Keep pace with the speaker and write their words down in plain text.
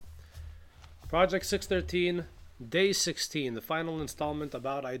Project 613, Day 16, the final installment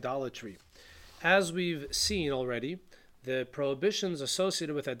about idolatry. As we've seen already, the prohibitions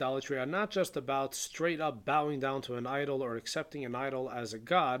associated with idolatry are not just about straight up bowing down to an idol or accepting an idol as a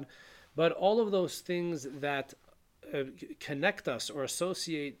god, but all of those things that connect us or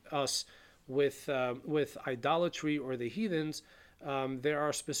associate us with idolatry or the heathens. There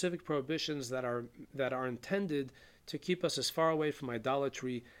are specific prohibitions that are intended to keep us as far away from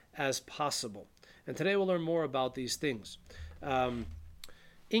idolatry as possible. And today we'll learn more about these things.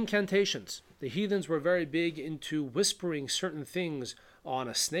 Incantations. The heathens were very big into whispering certain things on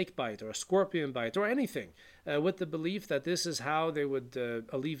a snake bite or a scorpion bite or anything, with the belief that this is how they would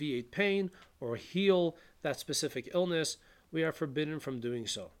alleviate pain or heal that specific illness. We are forbidden from doing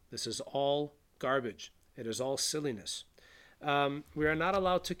so. This is all garbage. It is all silliness. We are not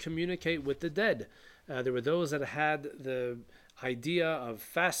allowed to communicate with the dead. There were those that had the idea of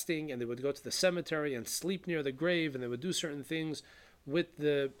fasting, and they would go to the cemetery and sleep near the grave, and they would do certain things with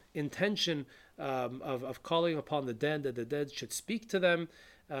the intention of calling upon the dead, that the dead should speak to them.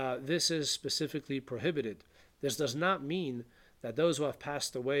 This is specifically prohibited. This does not mean that those who have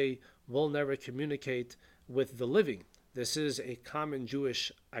passed away will never communicate with the living. This is a common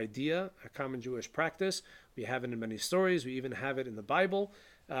Jewish idea, a common Jewish practice. We have it in many stories. We even have it in the Bible.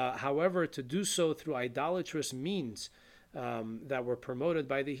 However, to do so through idolatrous means that were promoted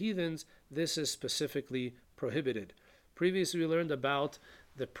by the heathens, this is specifically prohibited. Previously, we learned about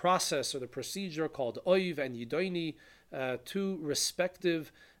the process or the procedure called Oiv and Yidoini, two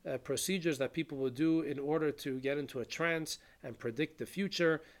respective procedures that people would do in order to get into a trance and predict the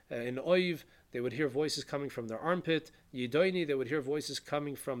future. In Oiv, they would hear voices coming from their armpit. Yidoini, they would hear voices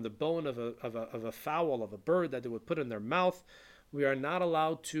coming from the bone of a fowl, of a bird that they would put in their mouth. We are not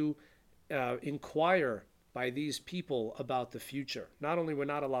allowed to inquire by these people about the future. Not only we're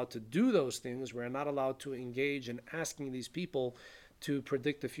not allowed to do those things, we're not allowed to engage in asking these people to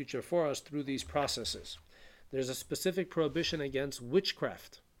predict the future for us through these processes. There's a specific prohibition against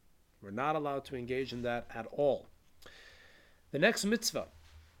witchcraft. We're not allowed to engage in that at all. The next mitzvah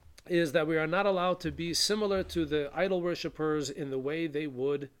is that we are not allowed to be similar to the idol worshippers in the way they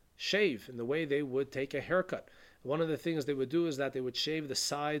would shave, in the way they would take a haircut. One of the things they would do is that they would shave the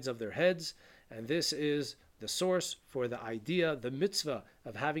sides of their heads, and this is the source for the idea, the mitzvah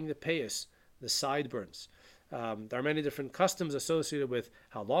of having the payas, the sideburns. There are many different customs associated with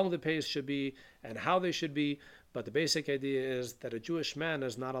how long the payas should be and how they should be, but the basic idea is that a Jewish man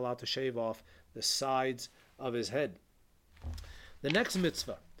is not allowed to shave off the sides of his head. The next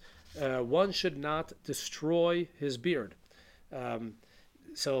mitzvah, one should not destroy his beard.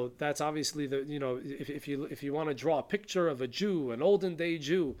 So that's obviously if you want to draw a picture of a Jew, an olden day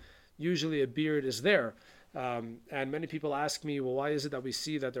Jew, usually a beard is there. And many people ask me, well, why is it that we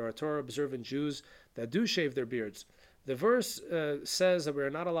see that there are Torah observant Jews that do shave their beards? The verse says that we are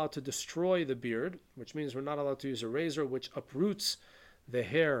not allowed to destroy the beard, which means we're not allowed to use a razor which uproots the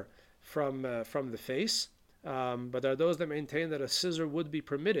hair from the face. But there are those that maintain that a scissor would be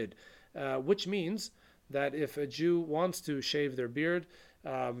permitted, which means that if a Jew wants to shave their beard,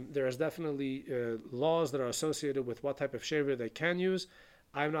 there is definitely laws that are associated with what type of shaver they can use.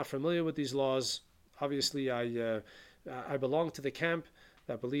 I'm not familiar with these laws. Obviously, I belong to the camp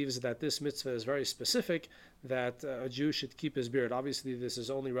that believes that this mitzvah is very specific, that a Jew should keep his beard. Obviously, this is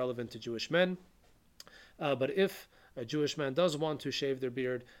only relevant to Jewish men. But if a Jewish man does want to shave their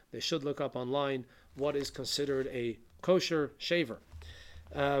beard, they should look up online what is considered a kosher shaver.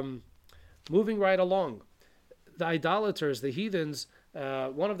 Moving right along, the idolaters, the heathens,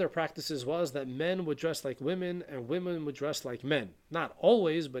 one of their practices was that men would dress like women and women would dress like men. Not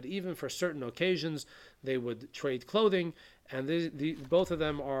always, but even for certain occasions, they would trade clothing, and both of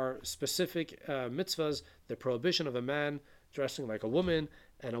them are specific mitzvahs, the prohibition of a man dressing like a woman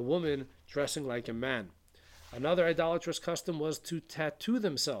and a woman dressing like a man. Another idolatrous custom was to tattoo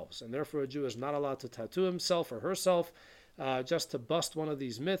themselves, and therefore a Jew is not allowed to tattoo himself or herself. Just to bust one of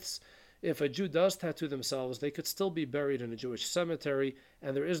these myths, if a Jew does tattoo themselves, they could still be buried in a Jewish cemetery,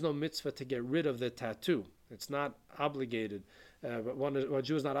 and there is no mitzvah to get rid of the tattoo. It's not obligated. A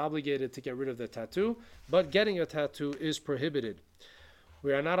Jew is not obligated to get rid of the tattoo, but getting a tattoo is prohibited.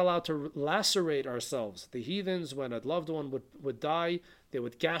 We are not allowed to lacerate ourselves. The heathens, when a loved one would die, they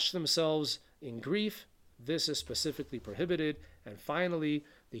would gash themselves in grief. This is specifically prohibited. And finally,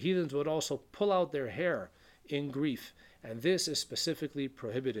 the heathens would also pull out their hair in grief. And this is specifically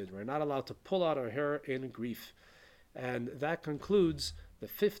prohibited. We're not allowed to pull out our hair in grief. And that concludes the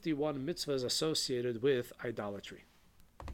 51 mitzvahs associated with idolatry.